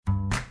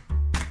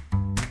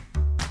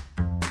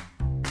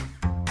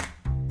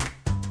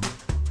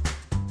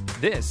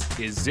This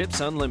is Zips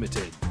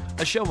Unlimited,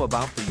 a show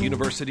about the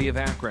University of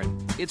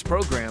Akron, its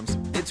programs,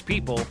 its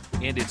people,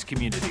 and its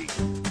community.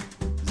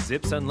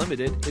 Zips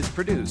Unlimited is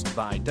produced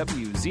by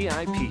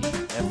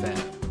WZIP-FM.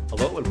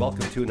 Hello and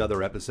welcome to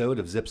another episode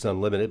of Zips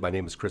Unlimited. My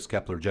name is Chris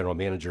Kepler, General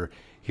Manager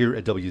here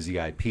at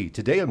WZIP.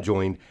 Today I'm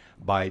joined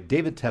by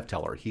David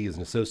Tefteller. He is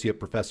an Associate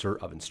Professor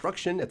of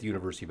Instruction at the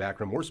University of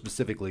Akron, more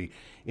specifically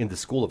in the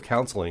School of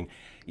Counseling.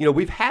 You know,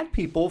 we've had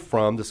people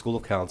from the School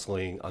of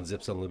Counseling on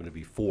Zips Unlimited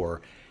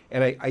before,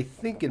 and I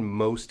think in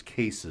most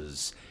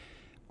cases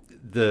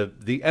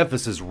the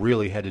emphasis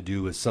really had to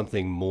do with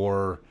something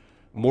more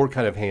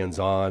kind of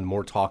hands-on,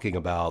 more talking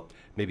about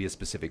maybe a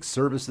specific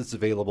service that's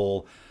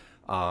available,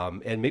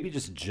 and maybe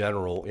just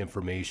general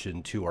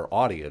information to our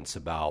audience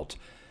about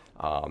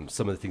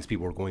some of the things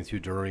people were going through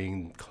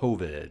during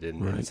COVID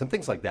and some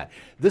things like that.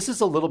 This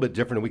is a little bit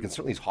different, and we can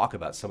certainly talk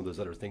about some of those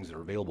other things that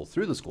are available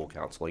through the school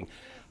counseling.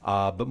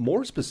 But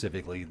more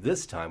specifically,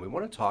 this time, we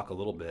want to talk a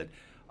little bit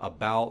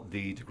about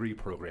the degree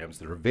programs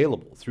that are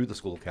available through the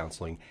School of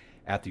Counseling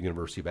at the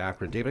University of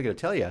Akron. David, I got to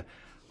tell you,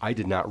 I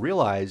did not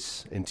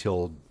realize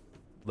until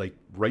like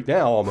right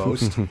now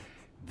almost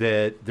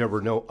that there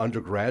were no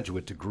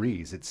undergraduate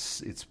degrees.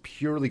 It's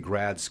purely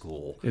grad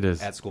school. It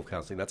is. At School of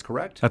Counseling. That's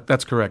correct?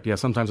 That's correct, yeah.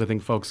 Sometimes I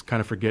think folks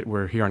kind of forget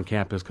we're here on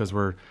campus because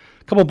we're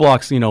a couple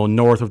blocks,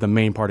 north of the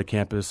main part of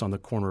campus on the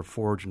corner of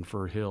Forge and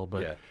Fur Hill.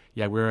 But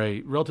yeah we're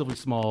a relatively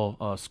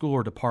small school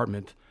or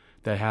department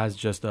that has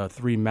just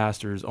 3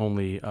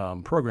 master's-only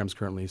programs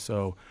currently.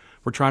 So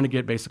we're trying to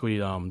get basically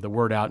the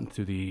word out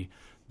into the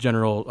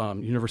general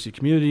university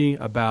community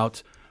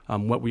about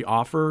what we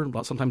offer.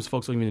 Sometimes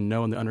folks don't even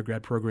know in the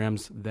undergrad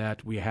programs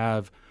that we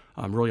have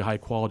really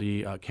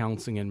high-quality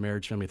counseling and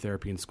marriage, family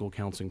therapy, and school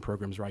counseling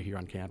programs right here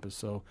on campus.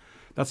 So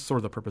that's sort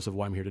of the purpose of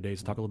why I'm here today,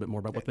 is to talk a little bit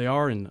more about what they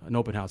are, and an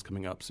open house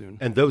coming up soon.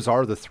 And those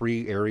are the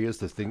 3 areas,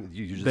 the thing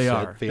you just they said,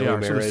 are. family, they are.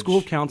 marriage? So the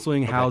school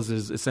counseling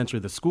houses essentially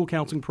the school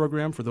counseling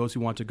program for those who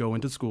want to go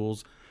into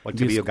schools. Like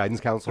to be a guidance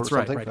counselor That's or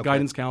something? Right, Okay.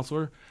 Guidance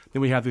counselor.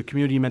 Then we have the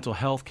community mental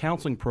health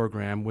counseling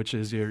program, which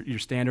is your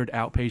standard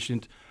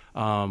outpatient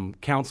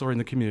counselor in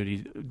the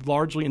community,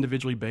 largely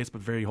individually based,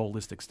 but very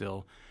holistic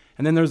still.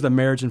 And then there's the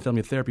marriage and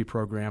family therapy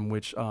program,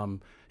 which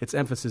its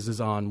emphasis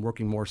is on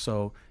working more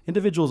so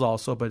individuals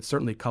also, but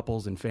certainly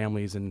couples and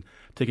families, and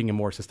taking a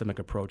more systemic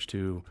approach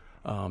to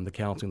the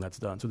counseling that's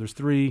done. So there's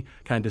 3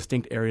 kind of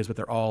distinct areas, but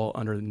they're all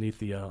underneath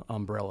the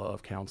umbrella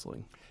of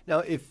counseling. Now,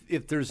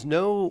 if there's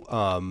no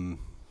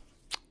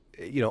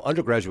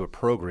undergraduate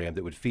program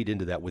that would feed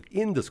into that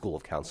within the School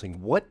of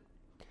Counseling, what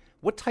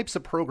types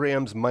of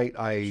programs might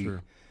I?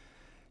 Sure.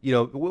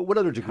 What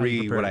other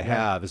degree would I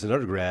have as an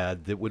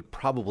undergrad that would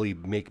probably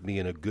make me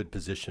in a good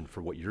position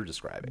for what you're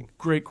describing?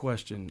 Great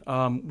question.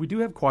 We do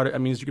have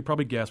as you could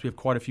probably guess, we have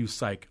quite a few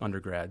psych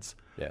undergrads.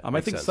 Yeah,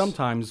 I think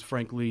sometimes,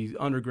 frankly,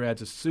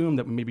 undergrads assume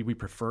that maybe we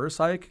prefer a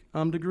psych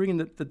degree, and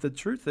the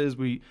truth is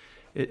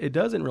it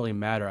doesn't really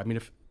matter. I mean,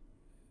 if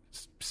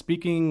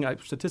speaking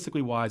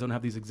statistically wise, I don't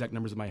have these exact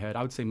numbers in my head.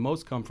 I would say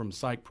most come from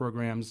psych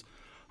programs.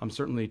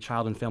 Certainly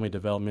child and family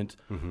development,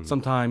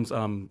 sometimes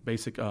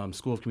basic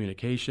school of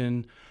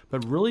communication.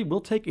 But really, we'll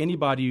take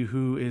anybody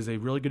who is a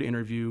really good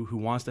interview, who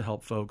wants to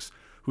help folks,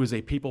 who is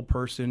a people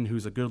person,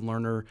 who's a good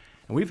learner.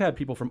 And we've had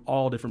people from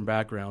all different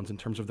backgrounds in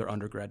terms of their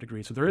undergrad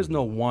degree. So there is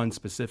no one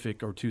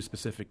specific or 2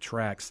 specific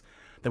tracks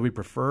that we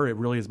prefer. It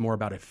really is more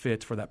about a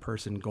fit for that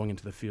person going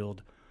into the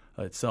field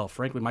itself.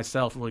 Frankly,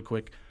 myself, really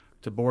quick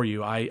to bore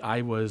you,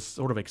 I was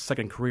sort of a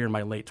second career in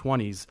my late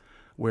 20s,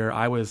 where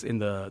I was in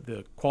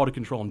the quality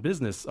control and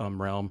business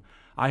realm.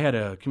 I had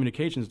a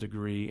communications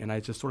degree, and I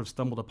just sort of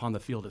stumbled upon the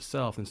field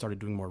itself and started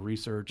doing more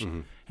research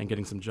and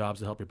getting some jobs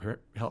to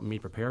help me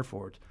prepare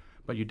for it.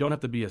 But you don't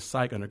have to be a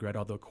psych undergrad,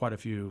 although quite a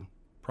few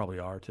probably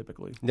are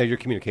typically. Now, your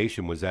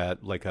communication was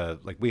at like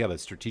we have a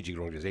strategic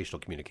and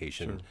organizational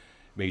communication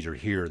major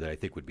here that I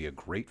think would be a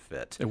great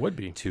fit. It would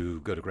be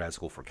to go to grad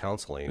school for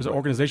counseling. There's an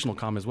organizational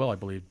comm as well, I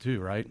believe, too,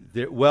 right?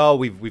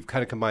 We've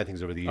kind of combined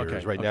things over the years.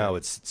 Okay, right now,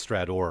 it's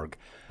Strat.org.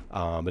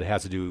 But it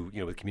has to do,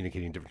 with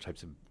communicating different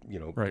types of,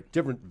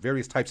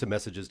 various types of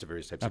messages to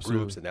various types of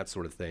groups and that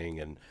sort of thing.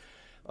 And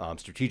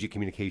strategic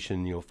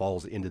communication,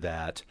 falls into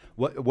that.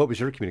 What was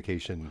your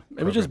communication program?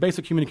 It was just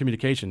basic human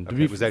communication.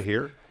 Okay. Was that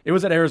here? It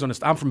was at Arizona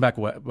State. I'm from back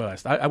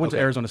west. I went to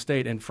Arizona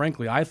State, and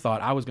frankly, I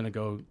thought I was going to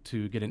go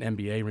to get an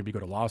MBA and maybe go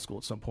to law school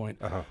at some point.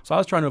 So I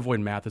was trying to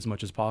avoid math as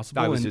much as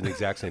possible. I was doing the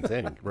exact same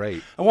thing,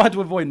 right. I wanted to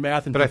avoid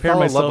math and prepare But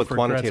myself I fell in love with for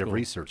quantitative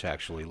research,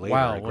 actually, later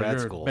in grad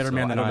you're school. A better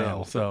man than I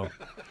am. So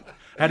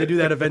I had to do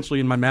that eventually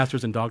in my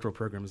master's and doctoral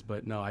programs,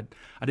 but no, I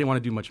didn't want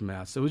to do much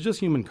math. So it was just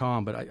human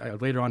comm, but I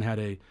later on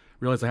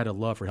realized I had a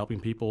love for helping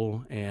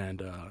people,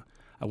 and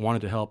I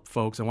wanted to help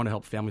folks. I wanted to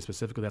help families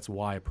specifically. That's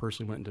why I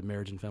personally went into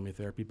marriage and family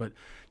therapy. But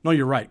no,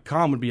 you're right.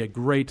 Comm would be a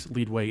great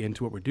leadway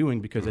into what we're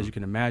doing because, as you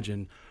can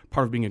imagine,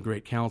 part of being a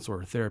great counselor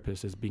or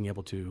therapist is being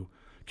able to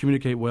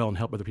communicate well and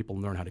help other people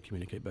learn how to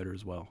communicate better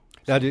as well.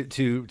 Now,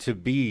 to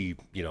be,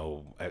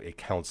 a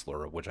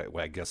counselor, which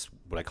I guess,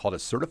 would I call it a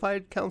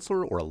certified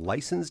counselor or a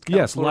licensed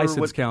counselor? Yes,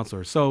 licensed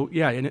counselor. So,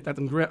 yeah, and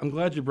I'm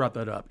glad you brought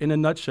that up. In a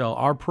nutshell,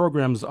 our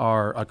programs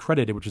are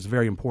accredited, which is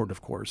very important,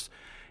 of course.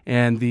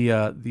 And the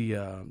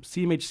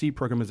CMHC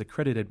program is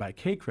accredited by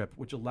KCRIP,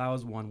 which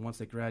allows one, once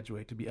they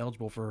graduate, to be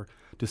eligible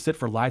to sit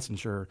for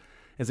licensure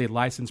as a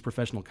licensed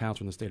professional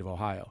counselor in the state of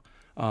Ohio.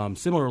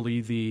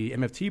 Similarly, the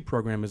MFT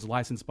program is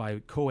licensed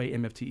by COA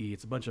MFTE.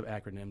 It's a bunch of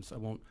acronyms. I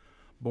won't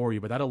bore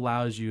you, but that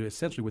allows you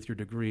essentially with your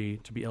degree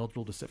to be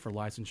eligible to sit for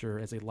licensure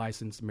as a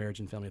licensed marriage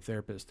and family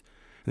therapist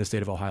in the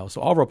state of Ohio.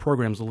 So all of our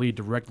programs lead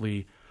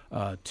directly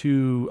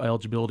to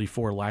eligibility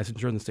for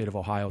licensure in the state of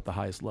Ohio at the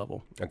highest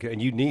level. Okay,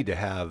 and you need to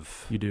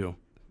have... You do.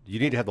 You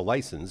need to have the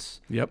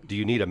license. Yep. Do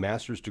you need a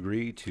master's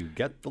degree to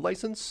get the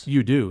license?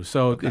 You do.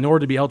 So in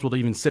order to be eligible to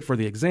even sit for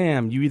the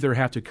exam, you either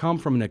have to come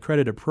from an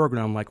accredited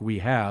program like we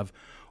have,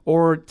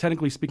 or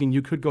technically speaking,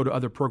 you could go to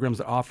other programs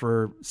that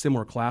offer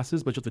similar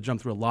classes, but you have to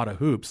jump through a lot of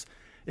hoops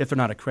if they're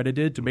not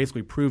accredited to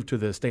basically prove to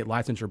the state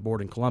licensure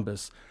board in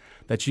Columbus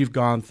that you've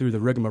gone through the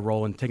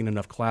rigmarole and taken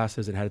enough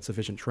classes and had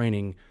sufficient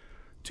training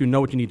to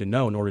know what you need to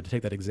know in order to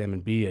take that exam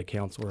and be a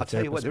counselor. I'll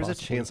tell you what, there's a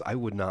chance I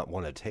would not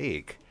want to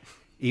take,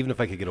 even if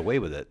I could get away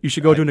with it. You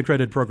should go to an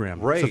accredited program,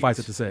 right. Suffice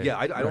it to say. Yeah,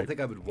 I don't think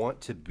I would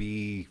want to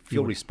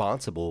feel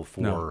responsible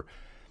for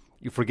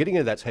getting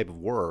into that type of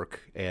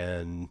work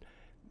and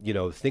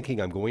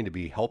thinking I'm going to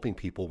be helping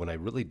people when I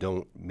really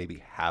don't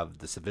maybe have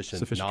the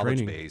sufficient knowledge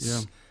training.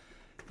 base.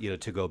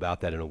 To go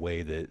about that in a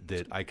way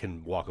that I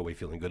can walk away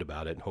feeling good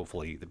about it, and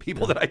hopefully the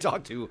people that I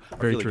talk to are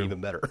feeling even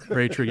better.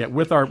 Very true. Yeah,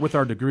 with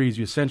our degrees,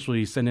 you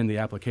essentially send in the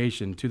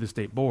application to the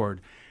state board,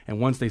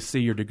 and once they see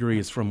your degree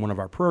is from one of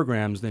our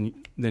programs, then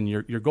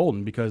you're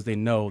golden because they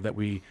know that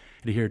we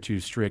adhere to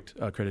strict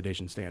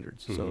accreditation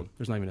standards. Mm-hmm. So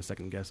there's not even a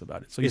second guess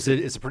about it. So is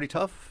it pretty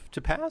tough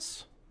to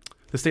pass?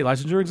 The state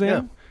licensure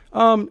exam?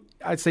 Yeah.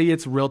 I'd say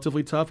it's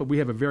relatively tough, but we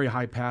have a very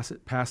high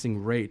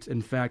passing rate.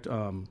 In fact, we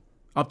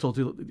have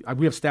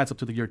stats up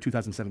to the year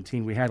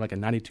 2017. We had like a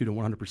 92 to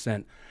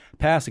 100%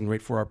 passing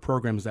rate for our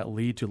programs that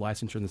lead to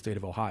licensure in the state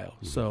of Ohio.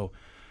 Mm-hmm. So,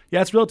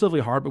 yeah, it's relatively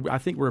hard, but I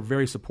think we're a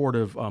very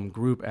supportive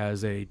group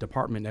as a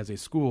department, as a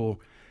school,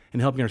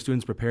 in helping our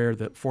students prepare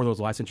for those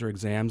licensure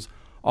exams.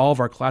 All of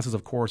our classes,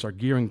 of course, are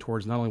gearing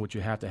towards not only what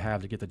you have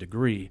to get the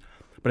degree,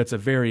 but it's a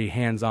very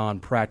hands-on,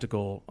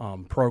 practical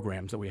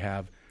programs that we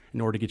have in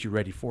order to get you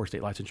ready for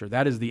state licensure.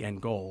 That is the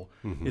end goal,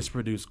 is to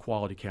produce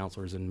quality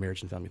counselors and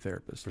marriage and family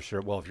therapists. For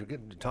sure. Well, if you're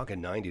talking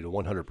 90 to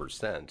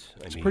 100%,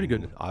 it's pretty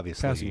good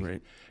obviously passing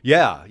rate.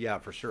 Yeah,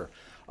 for sure.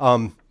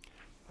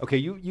 Okay,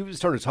 you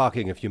started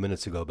talking a few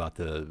minutes ago about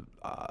the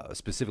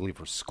specifically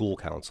for school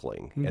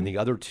counseling, and the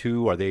other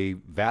two, are they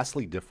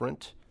vastly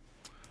different?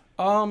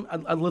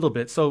 A little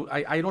bit. So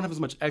I don't have as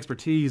much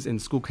expertise in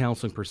school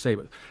counseling per se,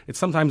 but it's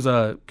sometimes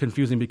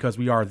confusing because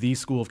we are the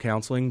school of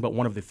counseling, but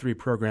one of the three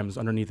programs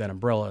underneath that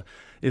umbrella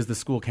is the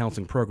school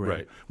counseling program,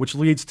 right, which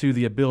leads to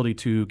the ability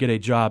to get a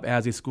job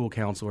as a school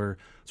counselor,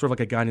 sort of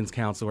like a guidance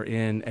counselor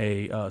in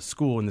a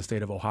school in the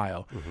state of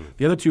Ohio. Mm-hmm.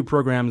 The other two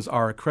programs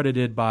are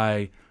accredited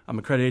by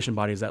accreditation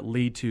bodies that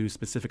lead to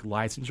specific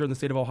licensure in the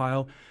state of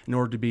Ohio in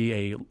order to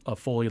be a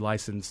fully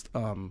licensed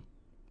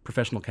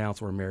professional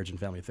counselor or marriage and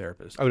family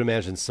therapist. I would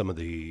imagine some of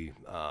the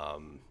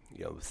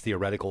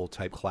theoretical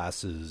type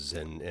classes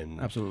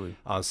and absolutely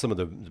some of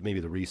the maybe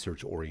the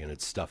research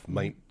oriented stuff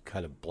might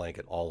kind of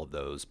blanket all of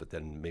those, but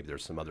then maybe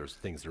there's some other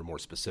things that are more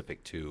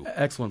specific to.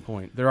 Excellent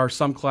point. There are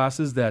some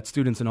classes that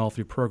students in all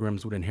three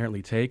programs would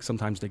inherently take,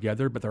 sometimes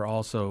together, but there are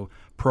also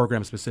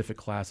program specific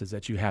classes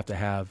that you have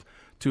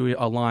to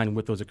align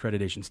with those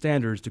accreditation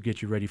standards to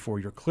get you ready for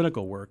your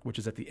clinical work, which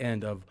is at the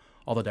end of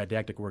all the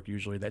didactic work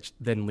usually that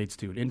then leads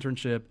to an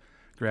internship,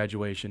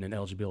 graduation, and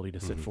eligibility to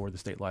sit for the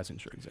state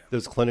licensure exam.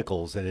 Those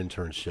clinicals and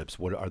internships,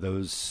 what are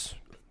those?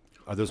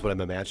 Are those what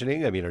I'm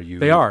imagining? I mean, are you?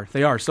 They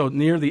are. So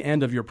near the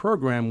end of your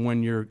program,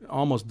 when you're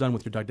almost done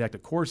with your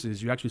didactic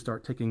courses, you actually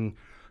start taking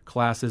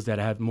classes that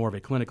have more of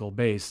a clinical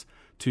base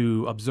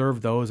to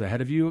observe those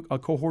ahead of you, a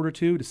cohort or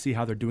two, to see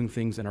how they're doing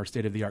things in our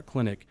state-of-the-art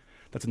clinic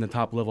that's in the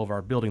top level of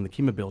our building, the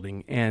Kima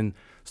building. And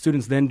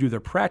students then do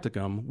their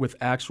practicum with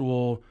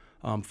actual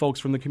folks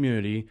from the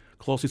community,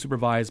 closely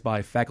supervised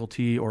by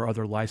faculty or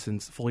other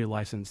fully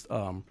licensed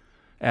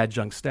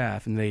adjunct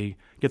staff, and they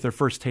get their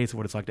first taste of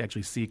what it's like to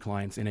actually see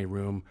clients in a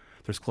room.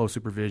 There's close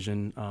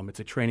supervision.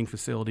 It's a training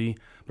facility,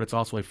 but it's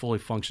also a fully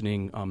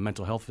functioning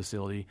mental health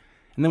facility.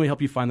 And then we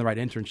help you find the right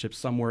internship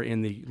somewhere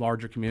in the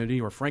larger community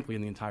or, frankly,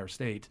 in the entire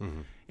state.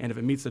 Mm-hmm. And if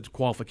it meets the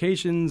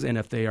qualifications and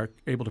if they are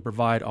able to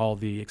provide all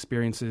the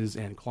experiences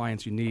and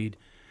clients you need,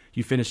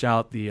 you finish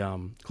out the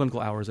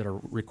clinical hours that are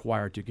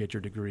required to get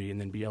your degree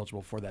and then be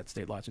eligible for that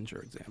state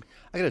licensure exam.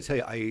 I got to tell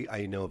you,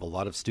 I know of a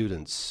lot of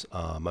students,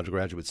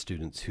 undergraduate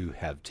students, who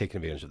have taken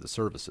advantage of the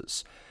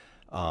services,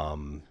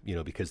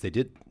 because they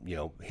did,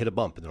 hit a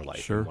bump in their life.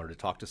 Sure. And wanted to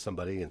talk to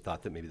somebody and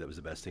thought that maybe that was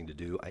the best thing to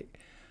do.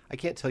 I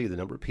can't tell you the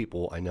number of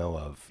people I know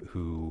of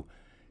who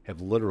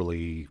have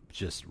literally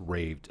just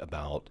raved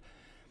about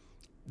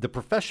the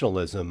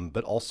professionalism,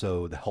 but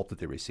also the help that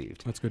they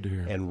received. That's good to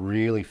hear. And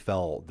really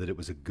felt that it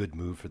was a good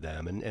move for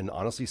them. And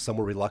honestly, some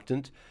were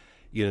reluctant,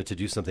 to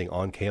do something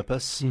on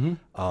campus.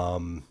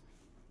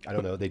 I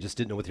don't know. They just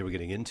didn't know what they were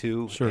getting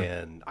into. Sure.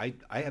 And I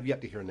have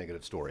yet to hear a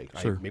negative story.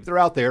 Sure. Maybe they're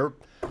out there.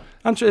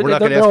 I'm sure We're not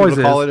going to ask people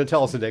to call in and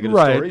tell us the negative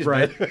stories.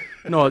 Right.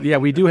 No, yeah,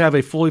 we do have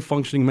a fully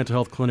functioning mental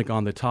health clinic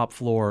on the top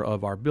floor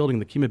of our building,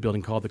 the Kima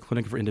building, called the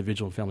Clinic for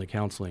Individual and Family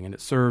Counseling, and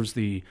it serves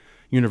the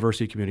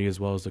university community as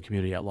well as the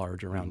community at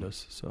large around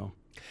us. So,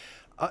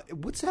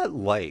 what's that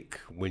like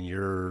when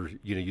you're,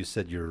 you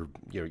said you're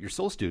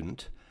still a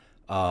student,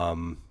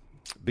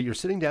 but you're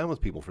sitting down with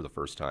people for the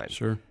first time.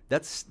 Sure.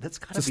 That's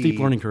kind of a steep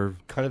learning curve.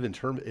 Kind of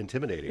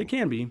intimidating. It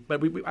can be,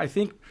 but I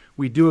think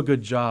we do a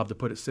good job, to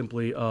put it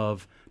simply,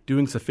 of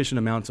doing sufficient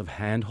amounts of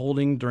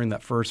hand-holding during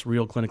that first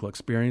real clinical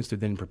experience to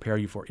then prepare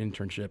you for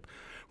internship.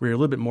 We're a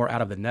little bit more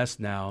out of the nest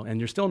now, and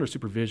you're still under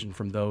supervision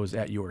from those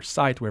at your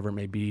site, wherever it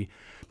may be,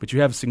 but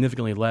you have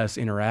significantly less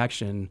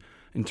interaction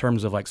in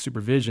terms of like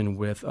supervision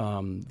with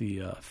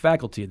the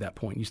faculty at that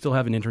point. You still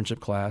have an internship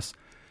class.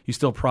 You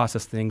still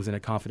process things in a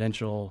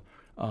confidential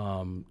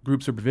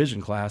group supervision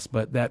class,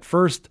 but that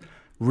first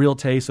real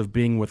taste of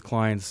being with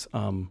clients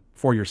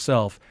for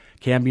yourself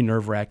can be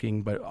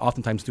nerve-wracking, but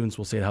oftentimes students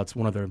will say how it's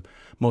one of their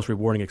most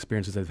rewarding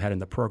experiences they've had in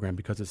the program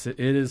because it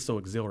is so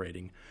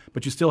exhilarating.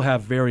 But you still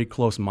have very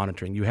close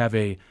monitoring. You have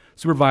a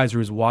supervisor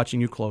who's watching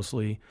you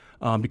closely.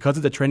 Because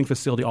of the training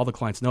facility, all the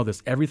clients know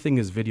this, everything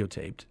is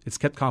videotaped. It's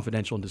kept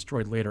confidential and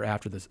destroyed later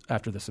after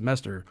the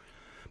semester.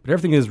 But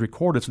everything is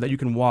recorded so that you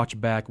can watch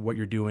back what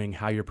you're doing,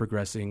 how you're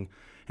progressing.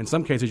 In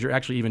some cases, you're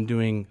actually even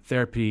doing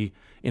therapy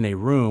in a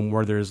room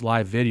where there's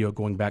live video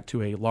going back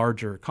to a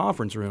larger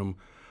conference room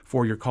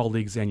for your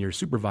colleagues and your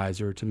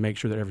supervisor to make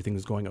sure that everything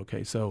is going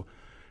okay. So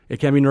it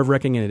can be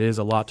nerve-wracking, and it is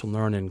a lot to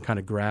learn and kind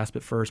of grasp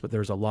at first, but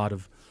there's a lot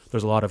of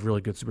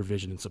really good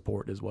supervision and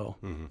support as well.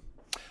 Mm-hmm.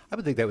 I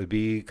would think that would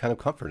be kind of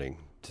comforting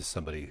to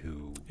somebody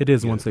who... It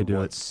is once they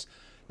do it.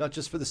 Not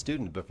just for the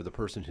student, but for the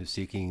person who's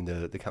seeking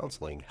the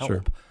counseling help.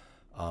 Sure.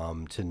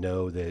 To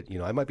know that,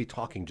 I might be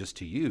talking just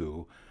to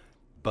you,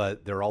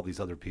 but there are all these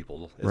other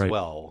people as right.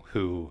 well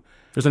who...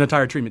 There's an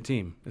entire treatment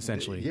team,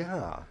 essentially.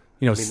 Yeah.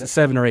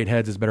 7 or 8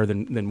 heads is better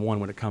than one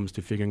when it comes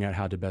to figuring out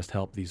how to best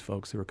help these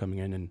folks who are coming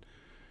in and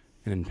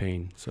in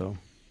pain. So,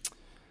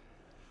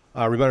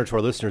 reminder to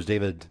our listeners,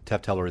 David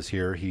Tefteller is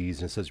here. He's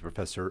an associate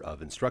professor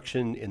of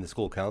instruction in the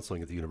School of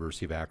Counseling at the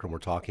University of Akron. We're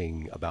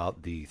talking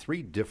about the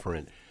 3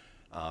 different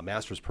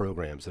master's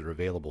programs that are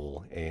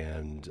available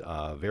and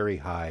very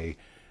high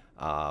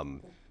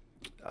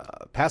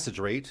passage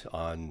rate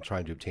on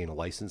trying to obtain a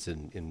license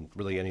in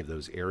really any of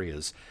those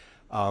areas.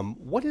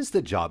 What is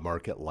the job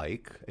market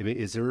like? I mean,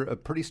 is there a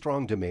pretty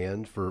strong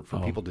demand for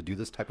people to do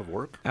this type of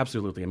work?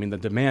 Absolutely. I mean, the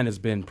demand has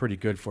been pretty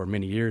good for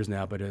many years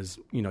now, but as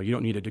you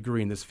don't need a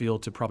degree in this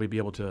field to probably be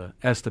able to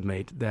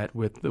estimate that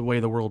with the way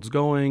the world's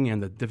going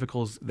and the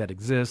difficulties that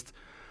exist,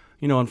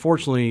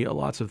 unfortunately,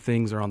 lots of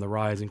things are on the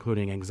rise,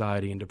 including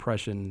anxiety and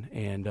depression.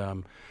 And I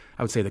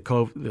would say the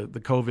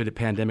COVID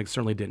pandemic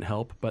certainly didn't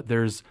help, but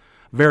there's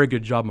a very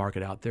good job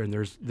market out there, and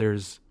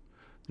there's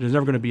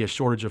never going to be a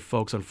shortage of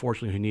folks,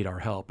 unfortunately, who need our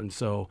help. And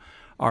so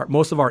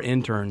most of our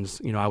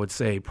interns, I would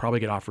say, probably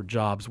get offered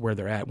jobs where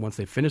they're at once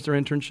they finish their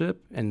internship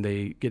and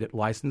they get it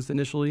licensed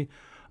initially.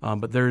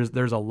 But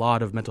there's a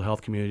lot of mental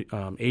health community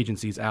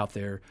agencies out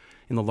there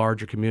in the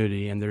larger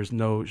community, and there's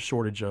no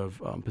shortage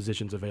of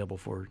positions available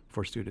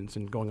for students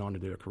and going on to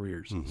their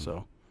careers. Mm-hmm.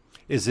 So,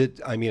 is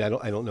it? I mean, I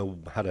don't know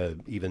how to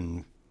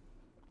even.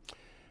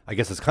 I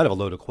guess it's kind of a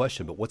loaded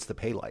question, but what's the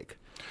pay like?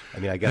 I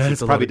mean, I guess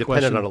it's probably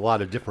dependent on a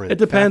lot of different. It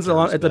depends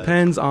factors, It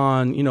depends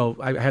on.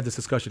 I have this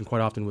discussion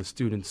quite often with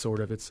students.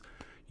 Sort of, it's.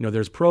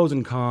 There's pros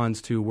and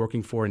cons to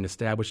working for an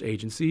established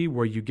agency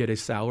where you get a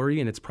salary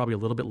and it's probably a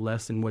little bit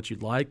less than what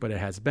you'd like, but it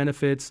has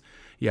benefits.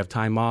 You have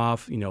time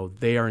off.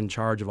 They are in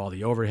charge of all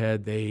the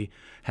overhead. They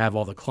have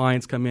all the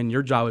clients come in.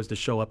 Your job is to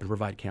show up and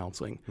provide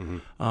counseling.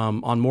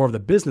 Mm-hmm. On more of the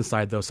business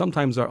side, though,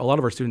 sometimes a lot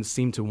of our students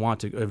seem to want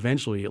to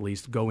eventually at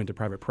least go into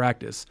private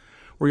practice,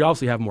 where you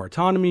obviously have more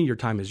autonomy. Your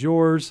time is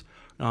yours.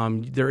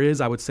 There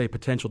is, I would say,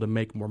 potential to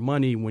make more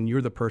money when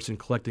you're the person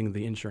collecting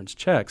the insurance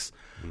checks.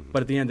 Mm-hmm.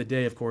 But at the end of the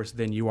day, of course,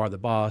 then you are the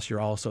boss. You're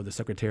also the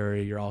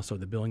secretary. You're also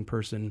the billing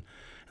person,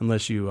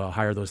 unless you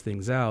hire those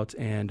things out.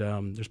 And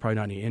there's probably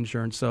not any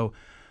insurance. So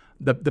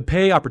the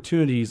pay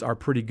opportunities are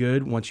pretty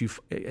good once you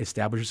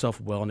establish yourself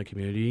well in the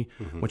community,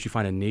 mm-hmm. once you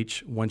find a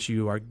niche, once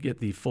you get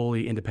the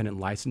fully independent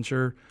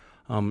licensure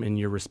in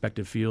your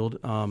respective field.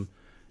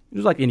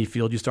 Just like any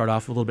field, you start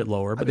off a little bit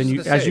lower, but then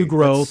as you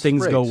grow,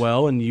 things go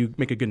well, and you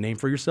make a good name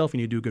for yourself,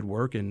 and you do good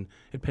work, and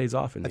it pays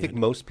off. I think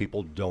most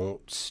people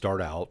don't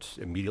start out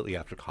immediately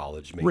after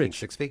college making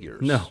 6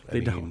 figures. No, they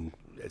don't.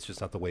 It's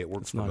just not the way it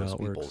works for most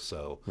people.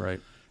 So, right.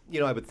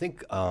 I would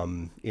think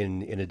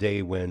in a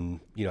day when,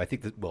 I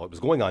think that, it was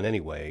going on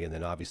anyway, and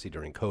then obviously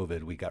during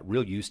COVID, we got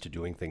real used to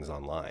doing things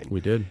online. We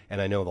did.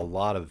 And I know a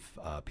lot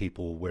of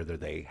people, whether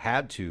they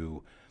had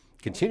to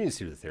continue to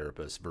see the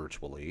therapist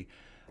virtually.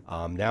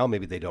 Now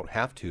maybe they don't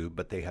have to,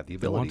 but they have the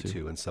ability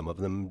to, and some of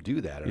them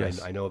do that. And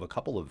Yes. I know of a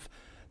couple of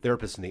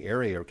therapists in the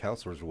area or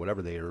counselors or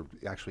whatever they are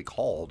actually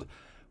called,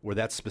 where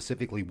that's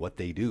specifically what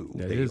they do.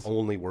 Yeah, it they is.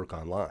 only work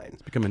online.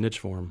 Become a niche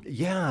for them.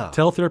 Yeah.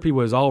 Teletherapy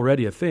was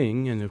already a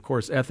thing, and of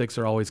course, ethics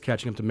are always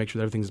catching up to make sure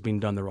that everything's being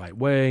done the right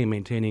way and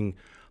maintaining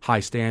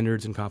high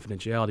standards and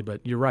confidentiality.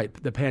 But you're right,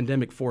 the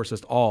pandemic forced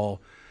us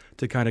all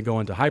to kind of go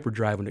into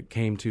hyperdrive when it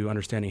came to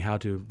understanding how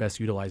to best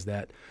utilize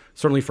that,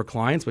 certainly for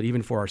clients, but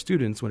even for our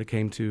students when it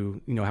came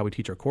to how we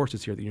teach our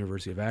courses here at the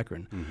University of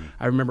Akron. Mm-hmm.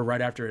 I remember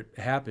right after it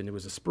happened, it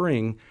was a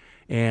spring,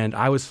 and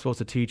I was supposed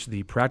to teach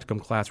the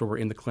practicum class where we're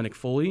in the clinic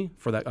fully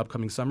for that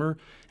upcoming summer,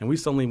 and we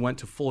suddenly went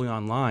to fully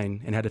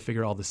online and had to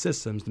figure out all the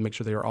systems to make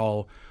sure they were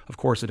all, of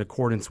course, in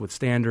accordance with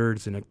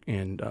standards and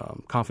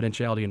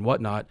confidentiality and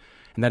whatnot,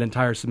 and that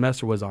entire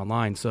semester was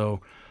online. So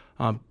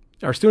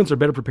our students are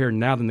better prepared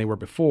now than they were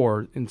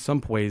before, in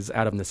some ways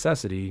out of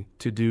necessity,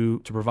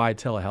 to provide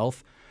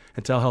telehealth,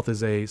 and telehealth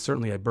is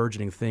certainly a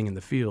burgeoning thing in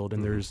the field,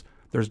 and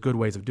there's good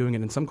ways of doing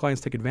it, and some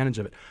clients take advantage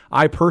of it.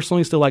 I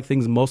personally still like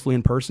things mostly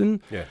in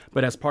person,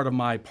 but as part of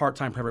my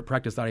part-time private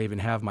practice that I even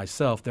have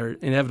myself, there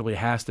inevitably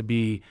has to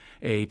be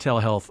a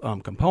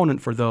telehealth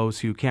component for those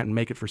who can't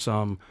make it for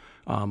some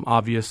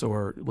obvious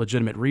or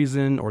legitimate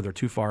reason, or they're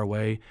too far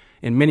away.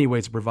 In many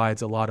ways, it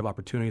provides a lot of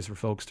opportunities for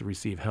folks to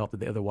receive help that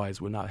they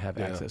otherwise would not have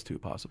access to,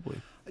 possibly.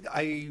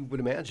 I would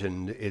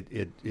imagine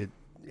it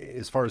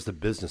as far as the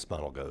business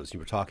model goes, you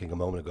were talking a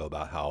moment ago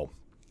about how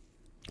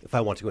if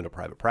I want to go into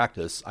private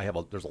practice,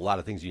 there's a lot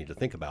of things you need to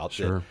think about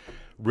that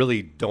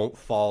really don't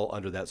fall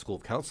under that school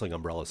of counseling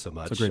umbrella so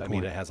much. That's a great point. I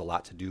mean, it has a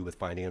lot to do with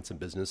finance and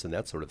business and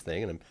that sort of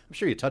thing. And I'm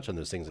sure you touch on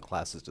those things in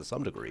classes to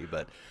some degree,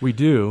 but we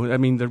do. I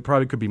mean, there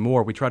probably could be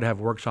more. We try to have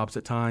workshops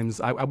at times.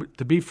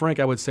 To be frank,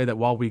 I would say that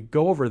while we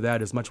go over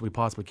that as much as we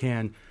possibly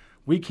can,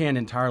 we can't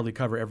entirely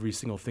cover every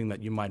single thing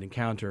that you might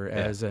encounter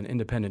as an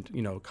independent,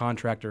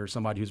 contractor or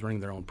somebody who's running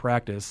their own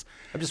practice.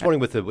 I'm just wondering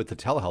with the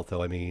telehealth,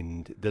 though, I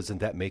mean, doesn't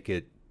that make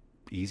it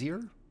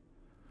easier,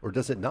 or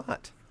does it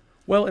not?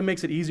 Well, it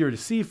makes it easier to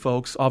see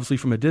folks, obviously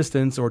from a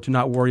distance, or to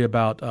not worry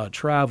about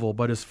travel.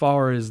 But as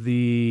far as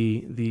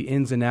the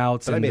ins and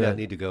outs, but I may not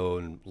need to go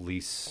and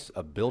lease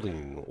a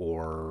building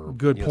or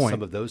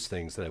some of those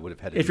things that I would have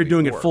had to if do you're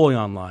doing before. it fully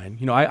online.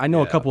 I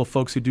know a couple of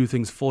folks who do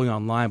things fully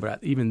online,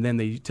 but even then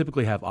they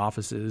typically have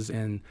offices,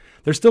 and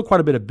there's still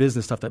quite a bit of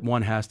business stuff that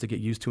one has to get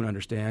used to and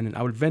understand. And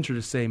I would venture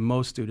to say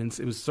most students,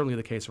 it was certainly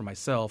the case for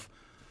myself,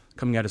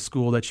 coming out of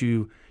school, that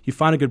you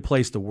find a good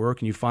place to work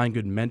and you find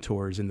good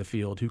mentors in the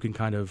field who can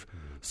kind of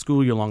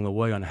school you along the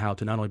way on how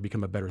to not only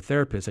become a better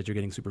therapist as you're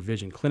getting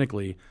supervision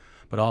clinically,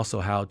 but also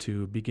how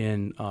to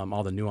begin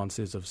all the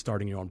nuances of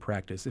starting your own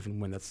practice if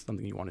and when that's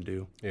something you want to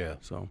do. Yeah.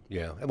 So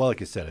yeah. Well, like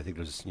you said, I think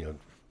there's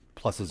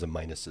pluses and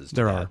minuses to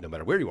there that, are, no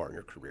matter where you are in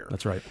your career.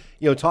 That's right.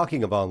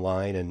 Talking of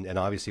online, and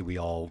obviously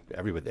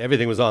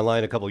everything was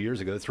online a couple of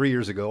years ago, 3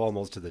 years ago,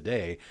 almost to the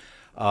day.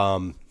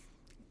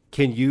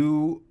 Can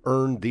you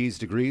earn these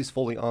degrees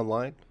fully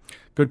online?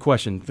 Good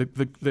question.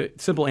 The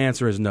simple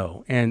answer is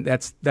no, and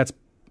that's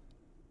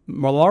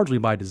more largely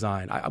by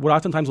design. What I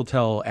oftentimes will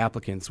tell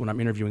applicants when I'm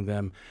interviewing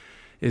them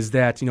is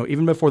that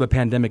even before the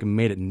pandemic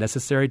made it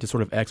necessary to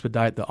sort of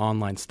expedite the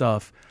online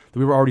stuff, that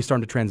we were already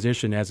starting to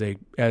transition as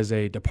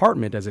a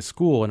department, as a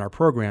school in our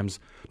programs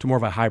to more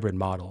of a hybrid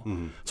model.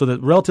 Mm-hmm. So the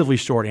relatively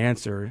short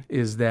answer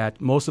is that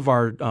most of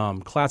our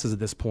classes at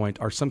this point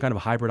are some kind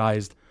of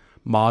hybridized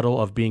model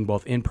of being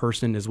both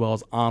in-person as well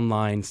as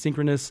online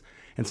synchronous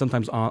and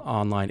sometimes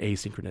online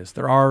asynchronous.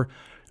 There are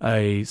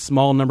a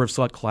small number of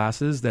select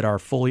classes that are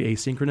fully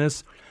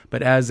asynchronous,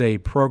 but as a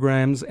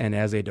programs and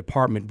as a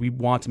department, we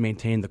want to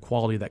maintain the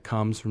quality that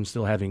comes from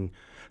still having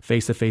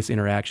face-to-face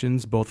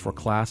interactions, both for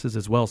classes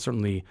as well as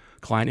certainly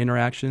client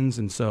interactions.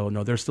 And so,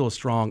 no, there's still a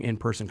strong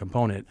in-person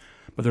component,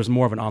 but there's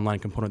more of an online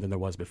component than there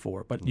was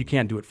before. But you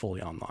can't do it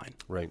fully online.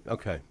 Right.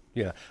 Okay.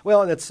 Yeah.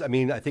 Well,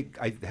 I think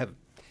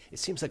it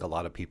seems like a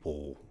lot of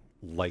people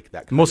like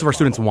that kind Most of of our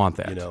students model, want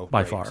that,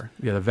 by far.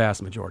 Yeah, the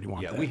vast majority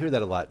want that. Yeah, we hear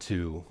that a lot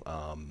too.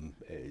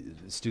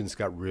 Students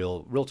got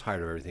real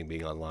tired of everything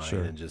being online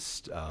and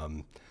just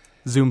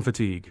Zoom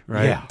fatigue,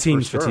 right? Yeah,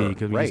 Teams for sure. fatigue,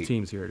 because we use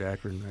Teams here at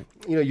Akron. Right?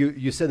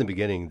 You said in the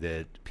beginning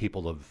that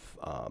people of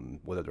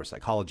whether they're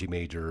psychology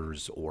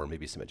majors or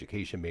maybe some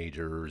education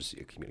majors,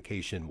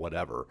 communication,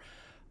 whatever,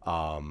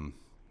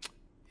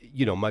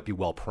 might be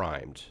well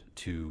primed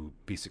to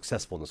be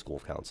successful in the school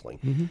of counseling.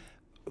 Mm-hmm.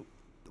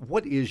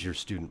 What is your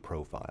student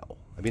profile?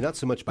 I mean, not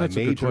so much by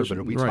major, but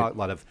are we talking a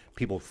lot of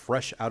people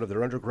fresh out of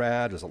their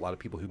undergrad? There's a lot of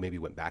people who maybe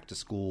went back to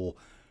school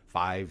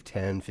 5,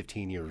 10,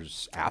 15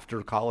 years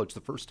after college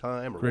the first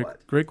time, or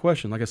what? Great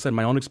question. Like I said,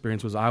 my own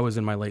experience was I was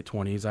in my late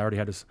 20s. I already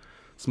had a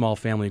small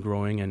family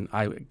growing, and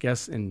I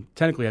guess, and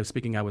technically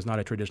speaking, I was not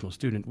a traditional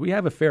student. We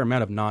have a fair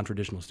amount of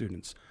non-traditional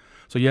students.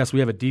 So yes,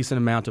 we have a decent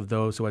amount of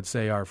those who I'd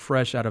say are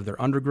fresh out of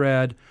their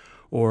undergrad,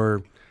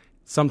 or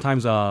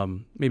sometimes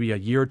maybe a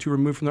year or two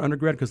removed from their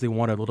undergrad because they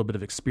want a little bit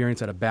of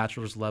experience at a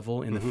bachelor's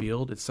level in the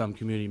field at some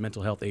community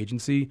mental health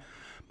agency.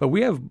 But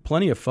we have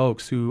plenty of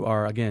folks who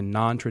are, again,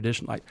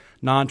 non-traditional.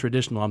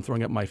 I'm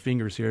throwing up my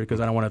fingers here because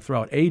I don't want to throw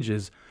out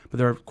ages, but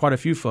there are quite a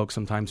few folks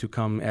sometimes who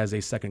come as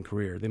a second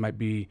career. They might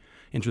be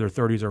into their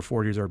 30s or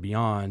 40s or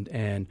beyond,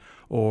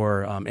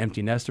 or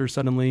empty nesters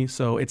suddenly.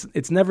 So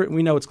it's never,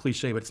 we know it's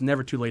cliche, but it's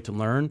never too late to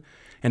learn.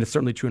 And it's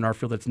certainly true in our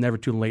field that it's never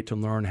too late to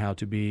learn how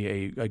to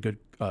be a good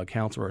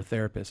counselor or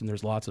therapist. And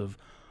there's lots of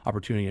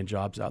opportunity and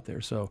jobs out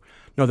there. So,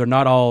 no, they're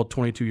not all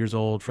 22 years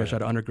old, fresh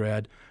out of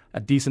undergrad. A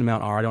decent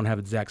amount are. I don't have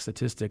exact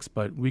statistics,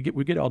 but we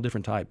get all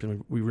different types,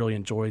 and we really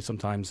enjoy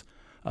sometimes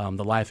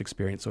the life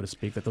experience, so to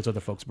speak, that those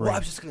other folks bring. Well, I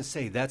was just going to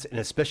say and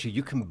especially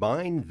you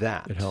combine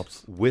that it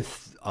helps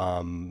with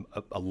a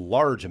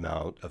large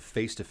amount of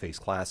face-to-face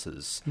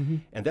classes,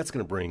 and that's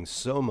going to bring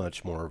so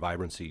much more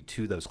vibrancy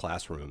to those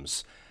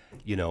classrooms.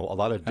 A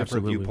lot of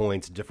different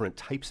viewpoints, different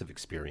types of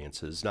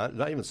experiences, not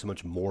even so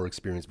much more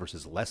experience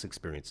versus less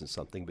experience in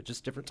something, but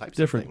just different types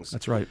of things.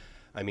 That's right.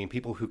 I mean,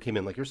 people who came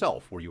in like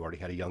yourself, where you already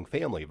had a young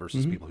family,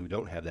 versus people who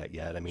don't have that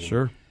yet. I mean,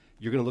 sure.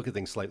 You're going to look at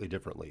things slightly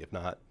differently, if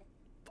not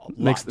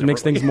makes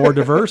things more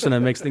diverse, and it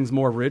makes things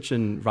more rich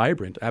and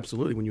vibrant.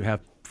 Absolutely, when you have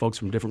folks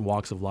from different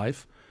walks of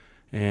life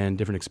and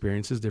different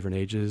experiences, different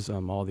ages,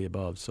 all of the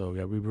above. So,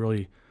 yeah, we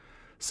really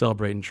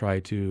celebrate and try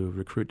to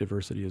recruit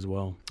diversity as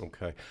well.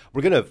 Okay.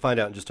 We're going to find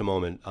out in just a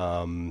moment,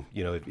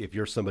 if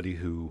you're somebody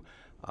who,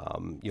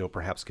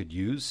 perhaps could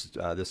use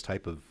this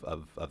type of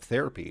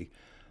therapy,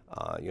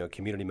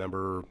 community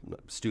member,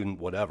 student,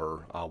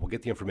 whatever. We'll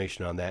get the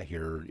information on that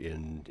here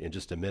in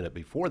just a minute.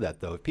 Before that,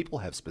 though, if people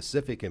have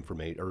specific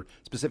information or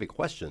specific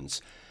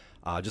questions,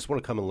 just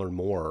want to come and learn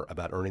more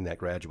about earning that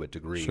graduate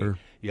degree. Sure.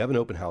 You have an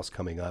open house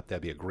coming up.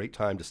 That'd be a great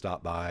time to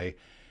stop by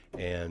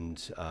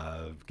and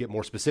get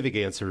more specific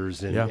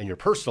answers and your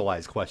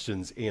personalized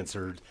questions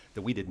answered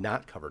that we did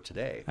not cover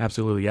today.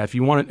 Absolutely, yeah. If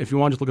you want to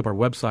just look up our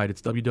website,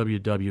 it's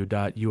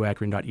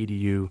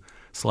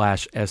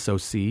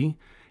www.uakron.edu/SOC.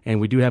 And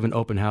we do have an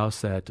open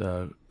house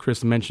that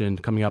Chris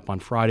mentioned coming up on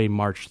Friday,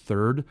 March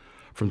 3rd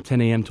from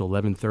 10 a.m. to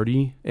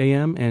 11:30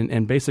 a.m.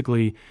 And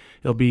basically,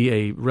 it'll be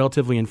a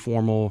relatively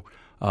informal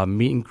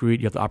meet and greet.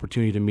 You have the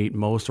opportunity to meet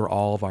most or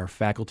all of our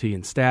faculty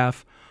and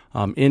staff.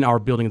 In our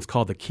building, it's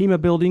called the Kima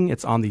Building.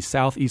 It's on the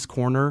southeast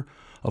corner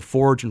of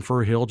Forge and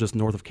Fur Hill, just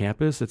north of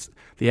campus.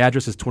 The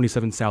address is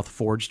 27 South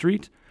Forge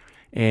Street.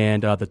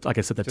 And like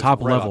I said, the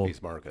top level,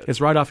 it's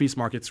right off East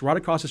Market. It's right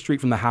across the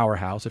street from the Hauer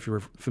House, if you're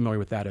familiar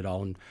with that at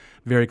all, and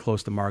very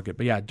close to Market.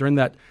 But yeah, during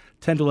that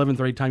 10 to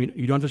 11:30 time,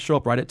 you don't have to show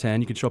up right at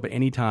 10. You can show up at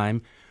any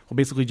time. We'll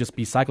basically just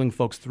be cycling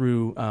folks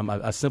through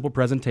a simple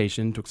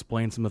presentation to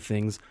explain some of the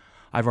things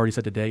I've already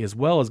said today, as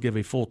well as give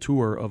a full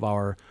tour of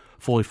our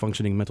fully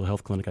functioning mental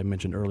health clinic I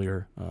mentioned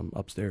earlier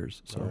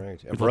upstairs. So all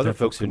right. And for other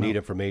folks who need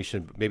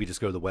information, maybe just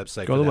go to the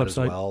website as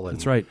well.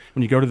 That's right.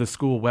 When you go to the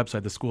school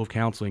website, the School of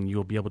Counseling,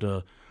 you'll be able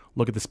to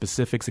look at the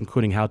specifics,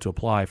 including how to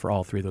apply for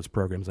all three of those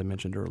programs I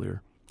mentioned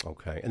earlier.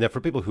 Okay. And then for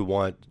people who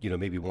want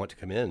to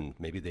come in,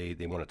 maybe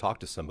they want to talk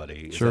to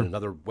somebody. Is Sure. that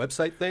another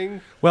website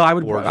thing? Well, I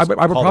would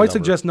probably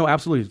suggest, no,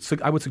 absolutely. So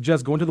I would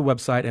suggest going to the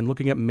website and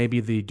looking at maybe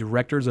the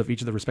directors of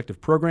each of the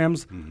respective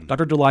programs. Mm-hmm.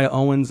 Dr. Delia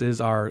Owens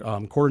is our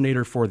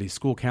coordinator for the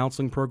school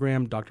counseling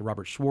program. Dr.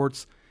 Robert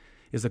Schwartz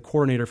is the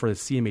coordinator for the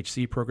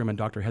CMHC program, and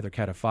Dr. Heather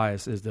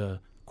Catafias is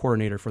the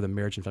coordinator for the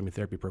marriage and family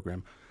therapy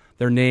program.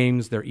 Their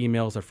names, their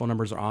emails, their phone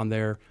numbers are on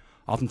there.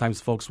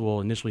 Oftentimes, folks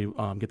will initially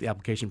get the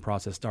application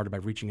process started by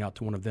reaching out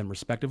to one of them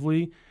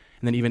respectively, and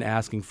then even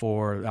asking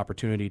for the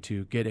opportunity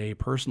to get a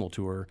personal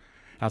tour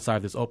outside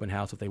of this open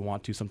house if they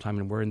want to sometime,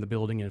 and we're in the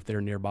building, and if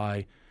they're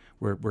nearby,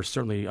 we're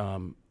certainly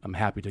I'm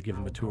happy to give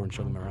them a tour and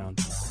show them around.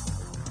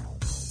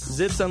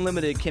 Zips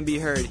Unlimited can be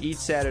heard each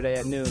Saturday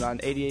at noon on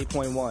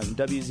 88.1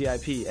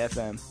 WZIP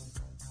FM.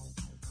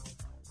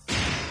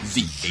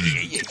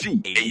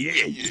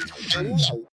 Z88.